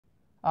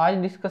आज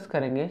डिस्कस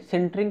करेंगे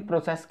sintering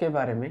process के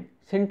बारे में।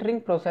 सिंटरिंग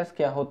प्रोसेस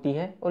क्या होती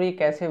है और ये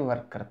कैसे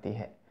वर्क करती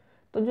है।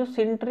 तो जो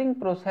सिंटरिंग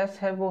प्रोसेस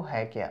है वो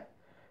है क्या।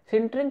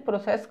 सिंटरिंग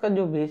प्रोसेस का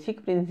जो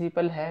बेसिक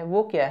प्रिंसिपल है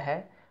वो क्या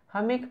है,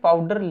 हम एक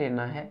पाउडर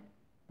लेना है।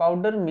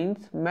 पाउडर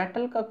मीन्स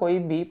मेटल का कोई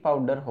भी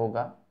पाउडर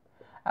होगा।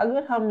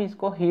 अगर हम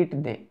इसको हीट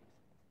दें,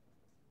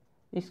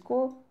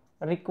 इसको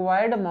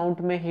रिक्वायर्ड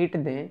अमाउंट में हीट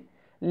दें,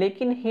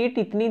 लेकिन हीट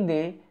इतनी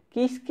दें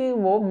कि इसके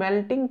वो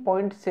मेल्टिंग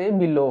पॉइंट से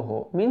बिलो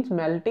हो, मीन्स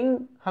मेल्टिंग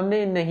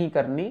हमने नहीं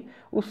करनी,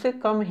 उससे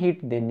कम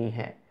हीट देनी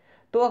है।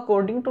 तो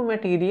अकॉर्डिंग टू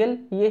मटेरियल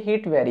ये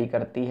हीट वेरी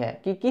करती है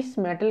कि किस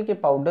मेटल के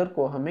पाउडर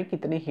को हमें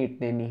कितनी हीट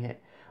देनी है,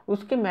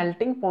 उसके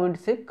मेल्टिंग पॉइंट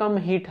से कम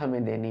हीट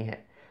हमें देनी है।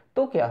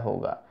 तो क्या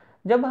होगा,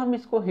 जब हम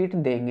इसको हीट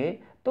देंगे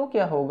तो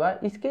क्या होगा,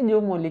 इसके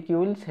जो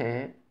मॉलिक्यूल्स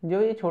हैं,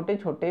 जो ये छोटे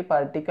छोटे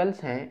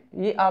पार्टिकल्स हैं,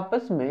 ये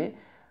आपस में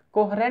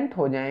कोहेरेंट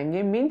हो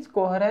जाएंगे। मीन्स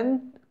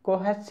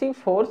कोहेसिव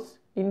फोर्स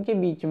इनके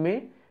बीच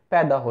में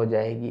पैदा हो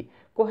जाएगी।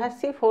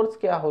 कोहेसिव फोर्स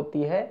क्या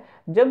होती है,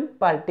 जब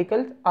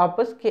पार्टिकल्स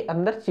आपस के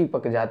अंदर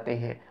चिपक जाते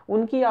हैं,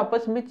 उनकी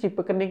आपस में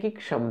चिपकने की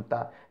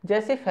क्षमता।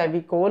 जैसे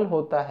फेविकोल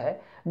होता है,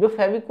 जो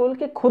फेविकोल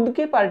के खुद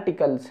के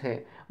पार्टिकल्स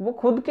हैं वो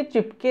खुद के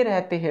चिपके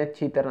रहते हैं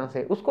अच्छी तरह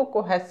से, उसको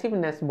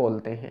कोहेसिवनेस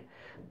बोलते हैं।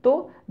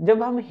 तो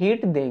जब हम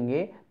हीट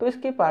देंगे तो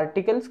इसके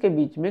पार्टिकल्स के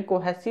बीच में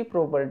कोहेसिव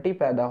प्रॉपर्टी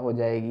पैदा हो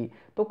जाएगी।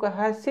 तो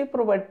कोहेसिव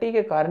प्रॉपर्टी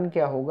के कारण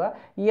क्या होगा,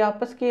 ये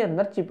आपस के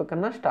अंदर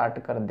चिपकना स्टार्ट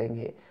कर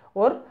देंगे।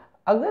 और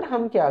अगर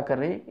हम क्या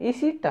करें,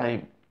 इसी टाइम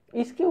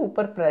इसके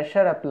ऊपर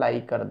प्रेशर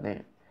अप्लाई कर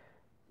दें,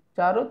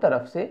 चारों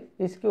तरफ से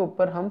इसके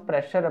ऊपर हम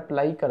प्रेशर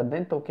अप्लाई कर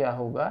दें, तो क्या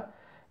होगा,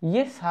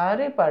 ये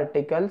सारे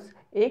पार्टिकल्स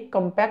एक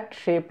कॉम्पैक्ट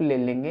शेप ले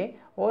लेंगे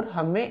और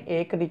हमें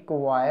एक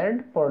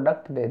रिक्वायर्ड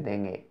प्रोडक्ट दे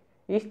देंगे।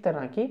 इस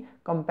तरह की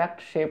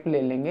कॉम्पैक्ट शेप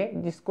ले लेंगे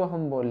जिसको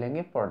हम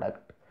बोलेंगे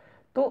प्रोडक्ट।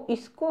 तो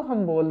इसको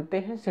हम बोलते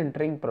हैं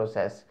सिंटरिंग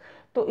प्रोसेस।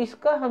 तो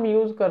इसका हम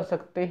यूज़ कर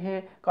सकते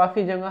हैं,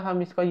 काफ़ी जगह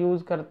हम इसका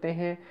यूज़ करते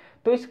हैं।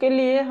 तो इसके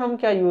लिए हम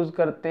क्या यूज़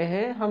करते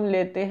हैं, हम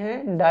लेते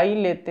हैं डाई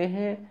लेते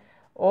हैं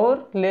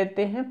और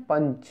लेते हैं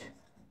पंच।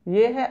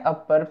 ये है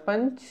अपर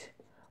पंच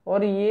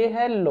और ये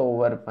है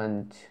लोअर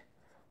पंच।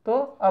 तो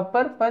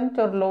अपर पंच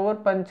और लोअर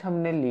पंच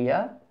हमने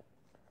लिया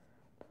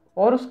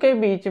और उसके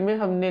बीच में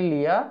हमने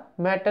लिया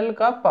मेटल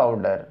का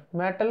पाउडर,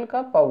 मेटल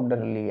का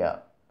पाउडर लिया।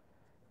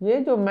 ये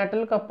जो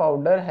मेटल का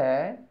पाउडर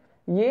है,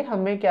 ये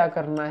हमें क्या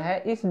करना है,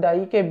 इस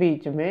डाई के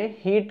बीच में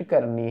हीट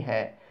करनी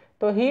है।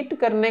 तो हीट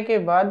करने के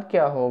बाद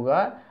क्या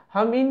होगा,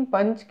 हम इन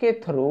पंच के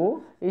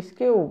थ्रू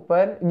इसके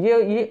ऊपर,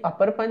 ये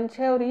अपर पंच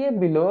है और ये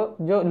बिलो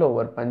जो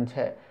लोअर पंच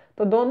है,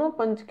 तो दोनों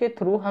पंच के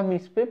थ्रू हम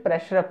इस पे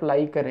प्रेशर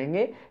अप्लाई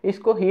करेंगे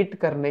इसको हीट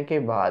करने के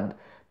बाद।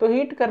 तो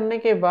हीट करने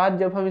के बाद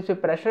जब हम इस पे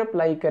प्रेशर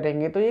अप्लाई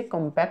करेंगे तो ये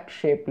कॉम्पैक्ट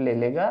शेप ले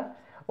लेगा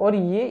और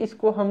ये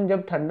इसको हम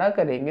जब ठंडा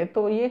करेंगे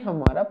तो ये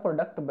हमारा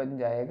प्रोडक्ट बन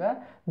जाएगा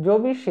जो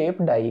भी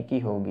शेप डाई की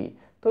होगी।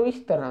 तो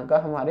इस तरह का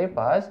हमारे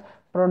पास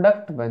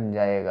प्रोडक्ट बन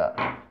जाएगा।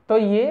 तो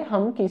ये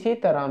हम किसी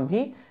तरह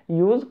भी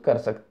यूज़ कर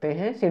सकते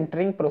हैं।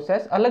 सिंटरिंग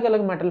प्रोसेस अलग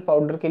अलग मेटल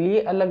पाउडर के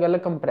लिए अलग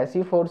अलग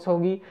कंप्रेसिव फोर्स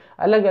होगी,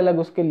 अलग अलग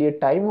उसके लिए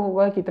टाइम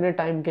होगा, कितने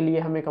टाइम के लिए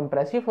हमें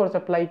कंप्रेसिव फोर्स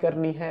अप्लाई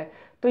करनी है।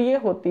 तो ये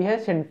होती है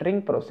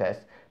सिंटरिंग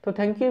प्रोसेस। तो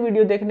थैंक यू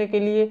वीडियो देखने के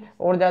लिए।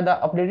 और ज़्यादा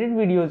अपडेटेड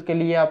वीडियोज़ के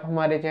लिए आप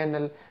हमारे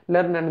चैनल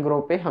लर्न एंड ग्रो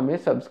पे हमें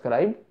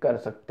सब्सक्राइब कर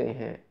सकते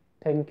हैं।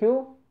 Thank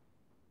you.